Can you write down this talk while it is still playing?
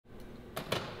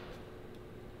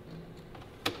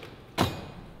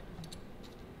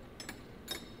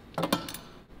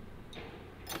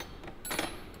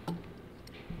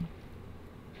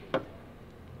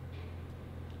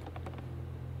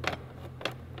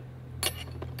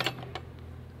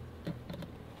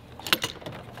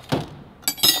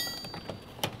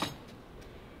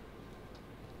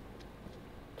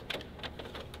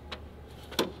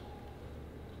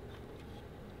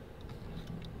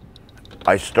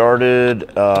I started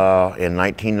in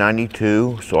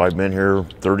 1992, so I've been here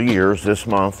 30 years this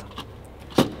month.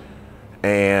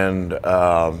 And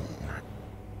how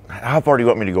far do you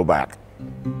want me to go back?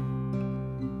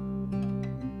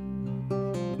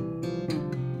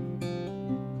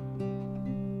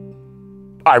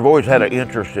 I've always had an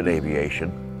interest in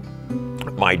aviation.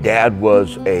 My dad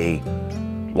was a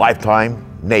lifetime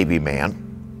Navy man.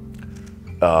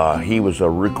 He was a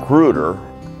recruiter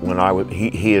when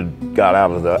he had got out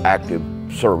of the active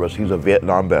service. He's a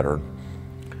Vietnam veteran.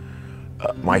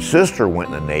 My sister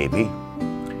went in the Navy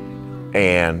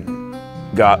and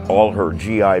got all her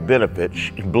GI benefits.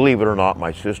 Believe it or not,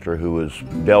 my sister, who was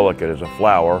delicate as a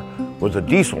flower, was a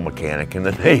diesel mechanic in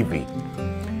the Navy.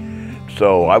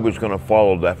 So I was going to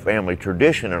follow that family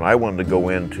tradition, and I wanted to go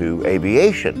into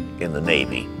aviation in the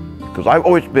Navy because I've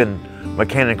always been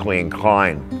mechanically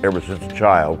inclined ever since a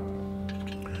child.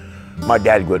 My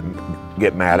dad would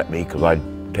get mad at me because I'd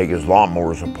take his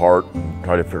lawnmowers apart and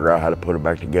try to figure out how to put them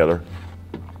back together.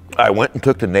 I went and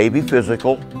took the Navy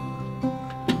physical,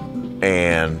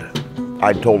 and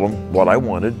I told them what I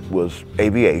wanted was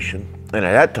aviation. And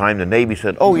at that time, the Navy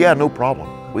said, "Oh yeah, no problem.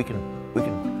 You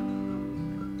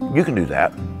can do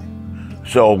that."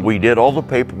 So we did all the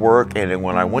paperwork, and then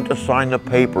when I went to sign the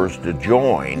papers to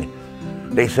join,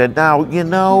 they said, "Now, you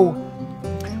know,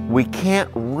 we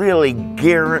can't really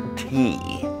guarantee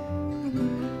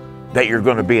that you're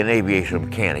going to be an aviation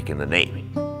mechanic in the Navy."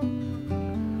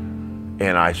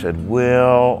 And I said,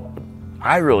 "Well,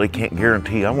 I really can't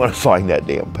guarantee I'm going to sign that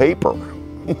damn paper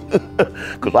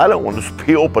because I don't want to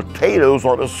peel potatoes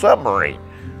on a submarine."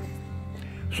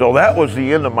 So that was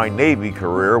the end of my Navy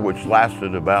career, which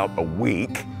lasted about a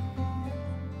week.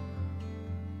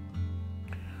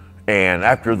 And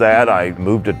after that, I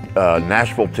moved to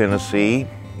Nashville, Tennessee,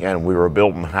 and we were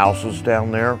building houses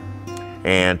down there.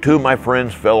 And two of my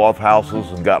friends fell off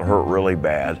houses and got hurt really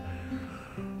bad.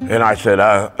 And I said,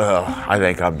 I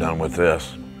think I'm done with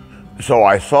this. So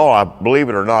I saw, believe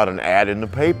it or not, an ad in the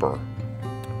paper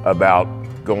about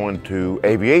going to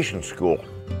aviation school.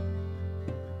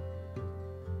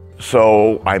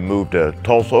 So I moved to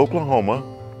Tulsa, Oklahoma,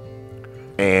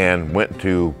 and went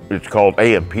to, it's called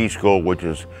A&P school, which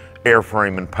is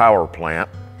Airframe and Power Plant.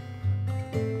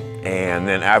 And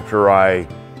then after I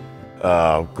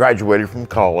graduated from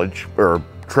college, or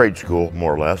trade school,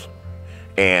 more or less,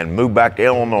 and moved back to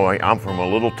Illinois. I'm from a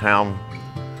little town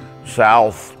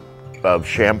south of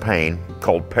Champaign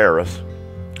called Paris.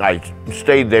 I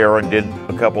stayed there and did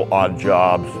a couple odd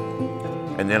jobs.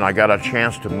 And then I got a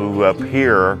chance to move up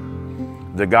here.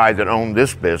 The guy that owned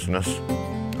this business,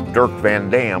 Dirk Van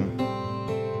Dam,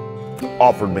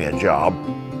 offered me a job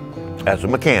as a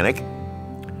mechanic.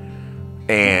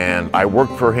 And I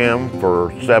worked for him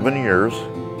for 7 years.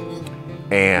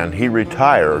 And he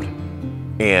retired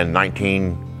in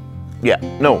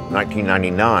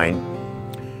 1999.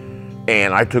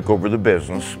 And I took over the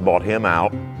business, bought him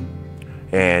out.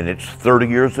 And it's 30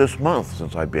 years this month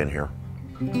since I've been here.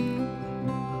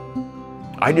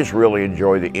 I just really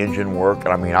enjoy the engine work.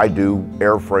 I mean, I do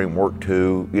airframe work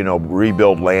too, you know,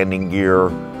 rebuild landing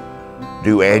gear,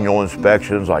 do annual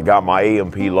inspections. I got my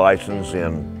A&P license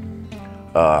in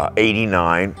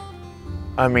 '89.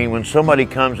 I mean, when somebody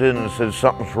comes in and says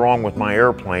something's wrong with my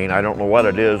airplane, I don't know what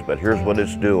it is, but here's what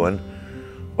it's doing,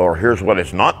 or here's what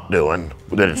it's not doing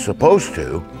that it's supposed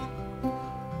to,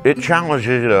 it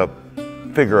challenges you to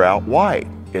figure out why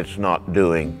it's not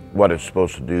doing what it's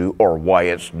supposed to do, or why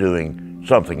it's doing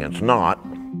something it's not.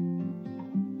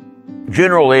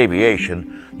 General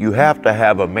aviation, you have to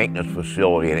have a maintenance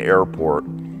facility in an airport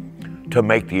to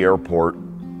make the airport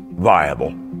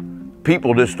viable.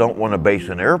 People just don't want to base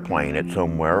an airplane at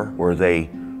somewhere where they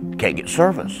can't get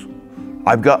service.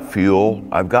 I've got fuel,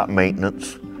 I've got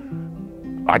maintenance.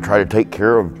 I try to take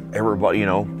care of everybody, you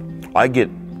know. I get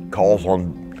calls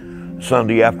on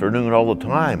Sunday afternoon all the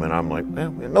time, and I'm like,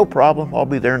 no problem, I'll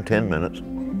be there in 10 minutes.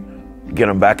 Get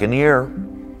them back in the air.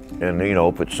 And you know,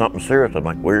 if it's something serious, I'm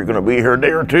like, well, you're gonna be here a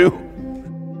day or two.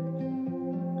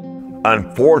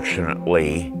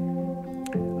 Unfortunately,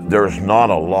 there's not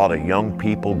a lot of young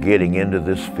people getting into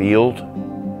this field.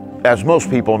 As most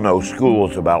people know, school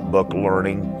is about book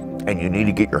learning, and you need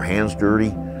to get your hands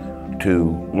dirty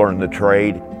to learn the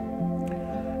trade.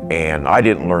 And I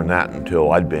didn't learn that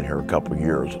until I'd been here a couple of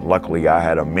years. Luckily, I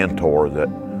had a mentor that,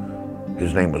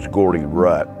 his name was Gordy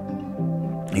Rutt.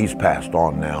 He's passed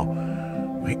on now.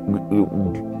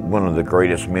 One of the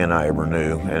greatest men I ever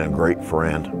knew, and a great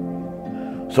friend.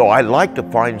 So I'd like to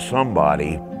find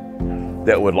somebody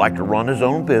that would like to run his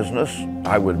own business.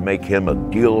 I would make him a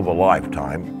deal of a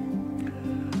lifetime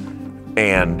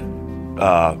and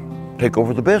take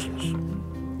over the business.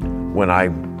 when I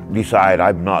decide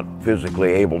I'm not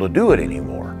physically able to do it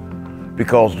anymore.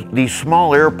 Because these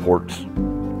small airports,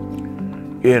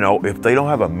 you know, if they don't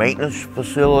have a maintenance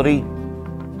facility,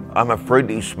 I'm afraid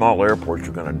these small airports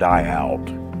are going to die out.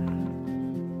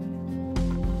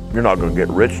 You're not going to get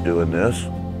rich doing this,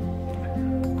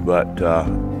 but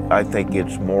I think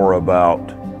it's more about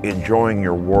enjoying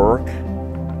your work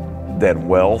than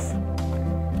wealth.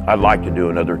 I'd like to do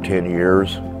another 10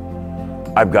 years.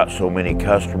 I've got so many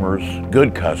customers,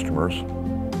 good customers,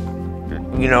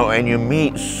 you know, and you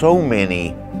meet so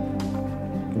many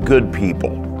good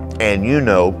people. And you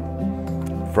know,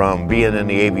 from being in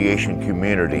the aviation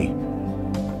community,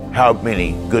 how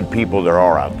many good people there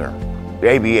are out there. The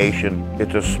aviation,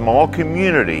 it's a small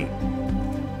community,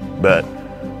 but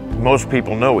most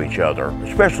people know each other,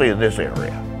 especially in this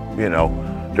area. You know,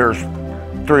 there's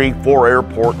 3, 4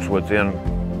 airports within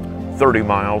 30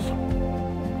 miles,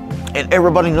 and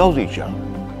everybody knows each other.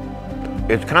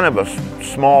 It's kind of a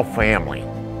small family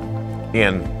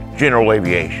in general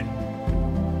aviation.